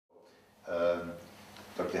Dr.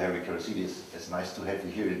 Kerasidis, it's nice to have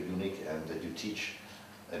you here in Munich and that you teach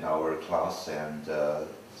in our class, and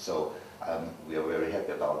so we are very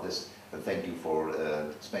happy about this. And thank you for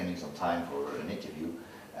spending some time for an interview.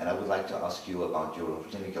 And I would like to ask you about your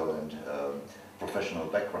clinical and professional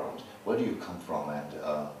background. Where do you come from, and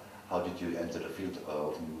how did you enter the field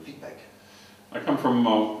of neurofeedback? I come from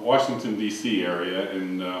Washington, D.C. area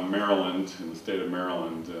in Maryland, in the state of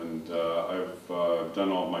Maryland, and I've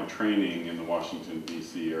done all my training in the Washington,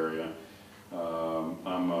 D.C. area.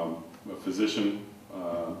 I'm a physician.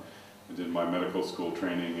 I did my medical school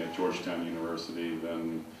training at Georgetown University,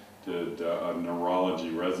 then did a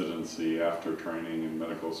neurology residency after training in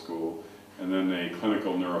medical school, and then a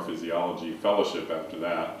clinical neurophysiology fellowship after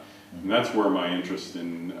that. And that's where my interest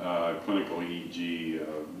in clinical EEG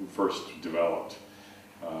first developed.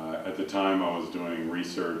 At the time I was doing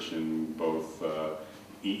research in both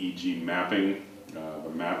EEG mapping, the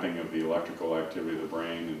mapping of the electrical activity of the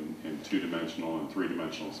brain in two-dimensional and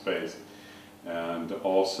three-dimensional space, and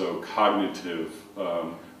also cognitive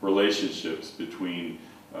relationships between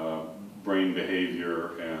brain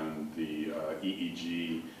behavior and the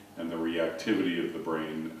EEG and the reactivity of the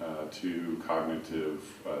brain to cognitive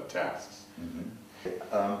tasks.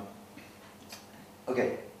 Mm-hmm.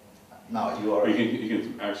 Okay, now you are... You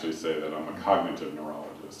can actually say that I'm a cognitive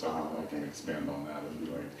neurologist. I can expand on that if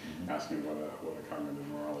you like. Ask me what a cognitive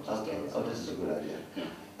neurologist does. Oh, this is a good idea.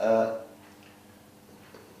 Yeah.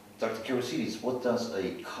 Dr. Kerasidis, what does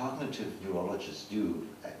a cognitive neurologist do,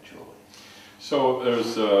 actually? So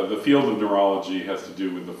there's the field of neurology has to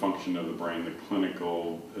do with the function of the brain, the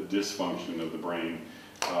clinical dysfunction of the brain,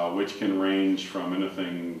 which can range from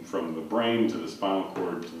anything from the brain to the spinal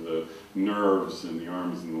cord to the nerves in the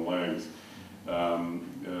arms and the legs.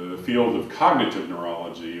 The field of cognitive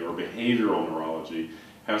neurology or behavioral neurology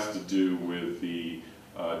has to do with the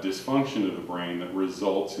dysfunction of the brain that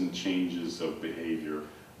results in changes of behavior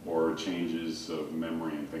or changes of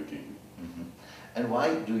memory and thinking. Mm-hmm. And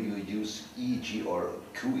why do you use EEG or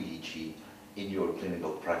QEEG in your clinical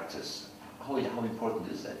practice? How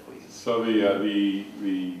important is that for you? So the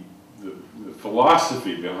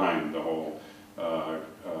philosophy behind the whole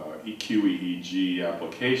QEEG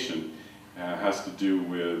application has to do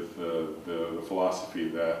with the philosophy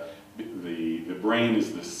that the brain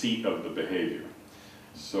is the seat of the behavior.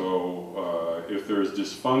 So if there's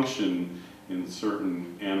dysfunction in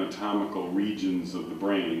certain anatomical regions of the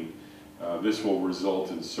brain, this will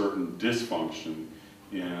result in certain dysfunction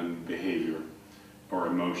in behavior or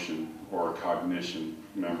emotion or cognition,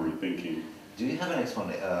 memory, thinking. Do you have an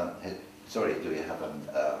explanation? Do you have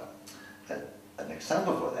an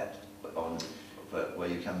example for that, where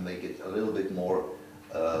you can make it a little bit more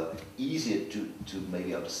easier to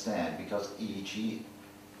maybe understand? Because EEG,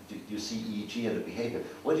 you see EEG and the behavior.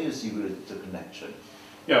 What do you see with the connection?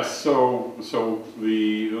 Yes, so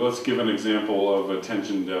let's give an example of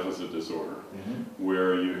attention deficit disorder,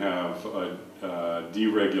 where you have a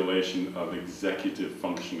deregulation of executive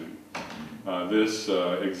functioning. This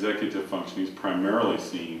executive functioning is primarily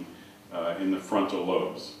seen in the frontal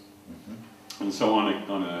lobes. And so on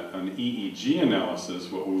an EEG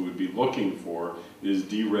analysis, what we would be looking for is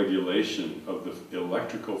deregulation of the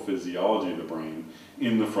electrical physiology of the brain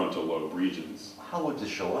in the frontal lobe regions. How would this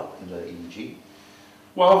show up in the EEG?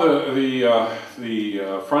 Well,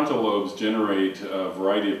 the frontal lobes generate a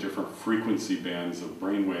variety of different frequency bands of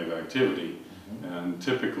brainwave activity, and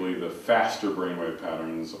typically the faster brainwave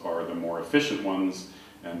patterns are the more efficient ones,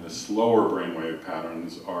 and the slower brainwave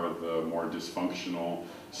patterns are the more dysfunctional,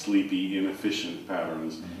 sleepy, inefficient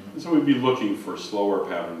patterns. And so we'd be looking for slower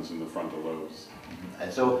patterns in the frontal lobes.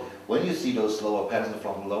 And so when you see those slower patterns in the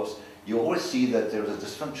frontal lobes, you always see that there is a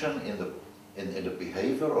dysfunction in the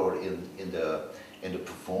behavior or in the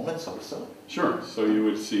performance also? Sure. So you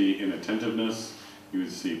would see inattentiveness, you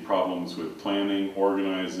would see problems with planning,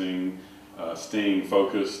 organizing, staying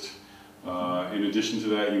focused. In addition to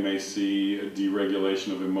that, you may see a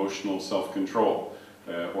deregulation of emotional self-control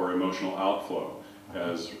or emotional outflow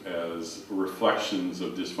as reflections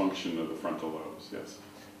of dysfunction of the frontal lobes, yes.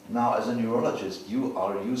 Now, as a neurologist, you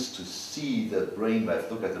are used to see the brainwave,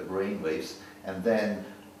 look at the brainwaves, and then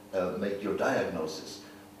make your diagnosis.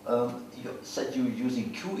 You said you're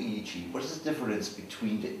using QEEG. What is the difference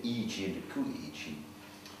between the EEG and the QEEG?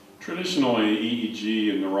 Traditionally, EEG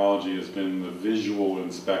in neurology has been the visual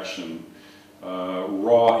inspection.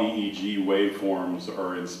 Raw EEG waveforms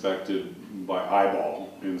are inspected by eyeball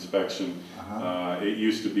inspection. It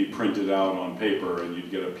used to be printed out on paper, and you'd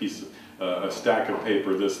get a stack of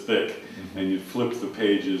paper this thick, and you'd flip the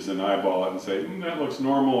pages and eyeball it and say, that looks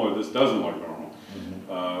normal, or this doesn't look normal.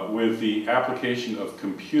 with the application of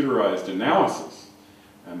computerized analysis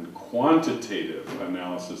and quantitative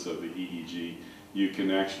analysis of the EEG, you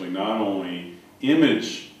can actually not only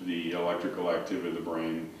image the electrical activity of the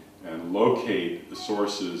brain and locate the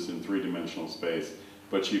sources in three-dimensional space,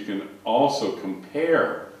 but you can also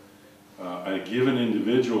compare a given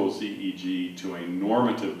individual's EEG to a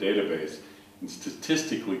normative database and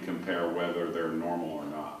statistically compare whether they're normal or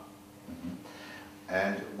not. Mm-hmm.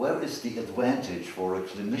 And where is the advantage for a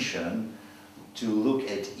clinician to look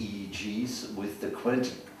at EEGs with the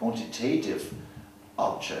quantitative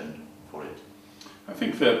option for it? I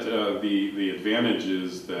think that the advantage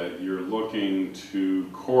is that you're looking to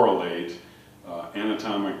correlate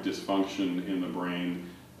anatomic dysfunction in the brain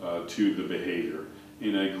to the behavior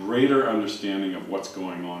in a greater understanding of what's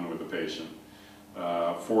going on with the patient.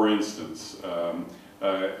 For instance,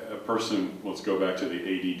 a person, let's go back to the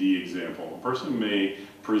ADD example, a person may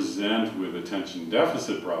present with attention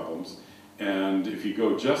deficit problems, and if you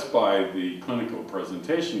go just by the clinical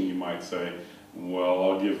presentation, you might say, well,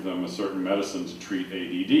 I'll give them a certain medicine to treat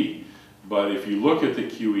ADD. But if you look at the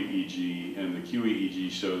QEEG, and the QEEG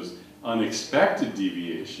shows unexpected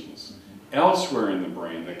deviations elsewhere in the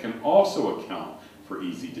brain that can also account for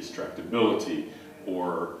easy distractibility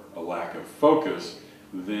or a lack of focus,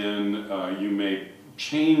 then you may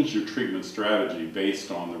change your treatment strategy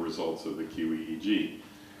based on the results of the QEEG.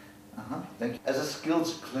 Thank you. As a skilled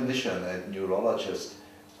clinician and neurologist,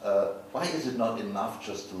 why is it not enough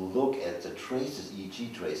just to look at the traces,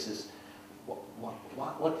 EEG traces?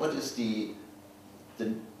 What is the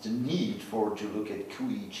need to look at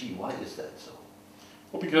QEEG? Why is that so?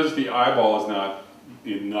 Well, because the eyeball is not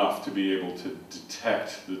enough to be able to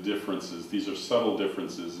detect the differences. These are subtle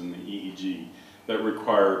differences in the EEG that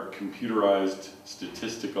require computerized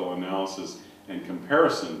statistical analysis and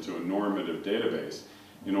comparison to a normative database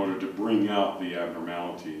in order to bring out the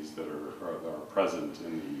abnormalities that are present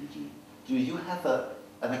in the EEG. Do you have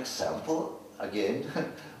an example, again,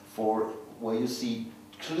 for where you see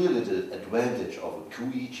clearly the advantage of a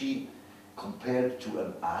QEEG compared to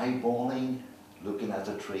an eyeballing, looking at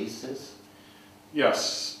the traces?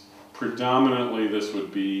 Yes, predominantly this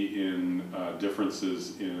would be in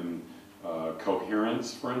differences in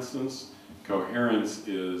coherence, for instance. Coherence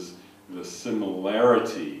is the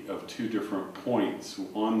similarity of two different points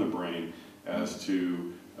on the brain as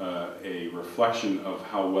to a reflection of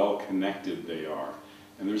how well connected they are.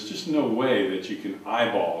 And there's just no way that you can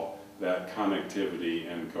eyeball that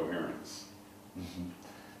connectivity and coherence. Mm-hmm.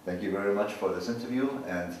 Thank you very much for this interview,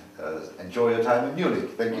 and enjoy your time in Munich.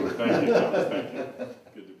 Thank you. Thank you, Thomas. Thank you.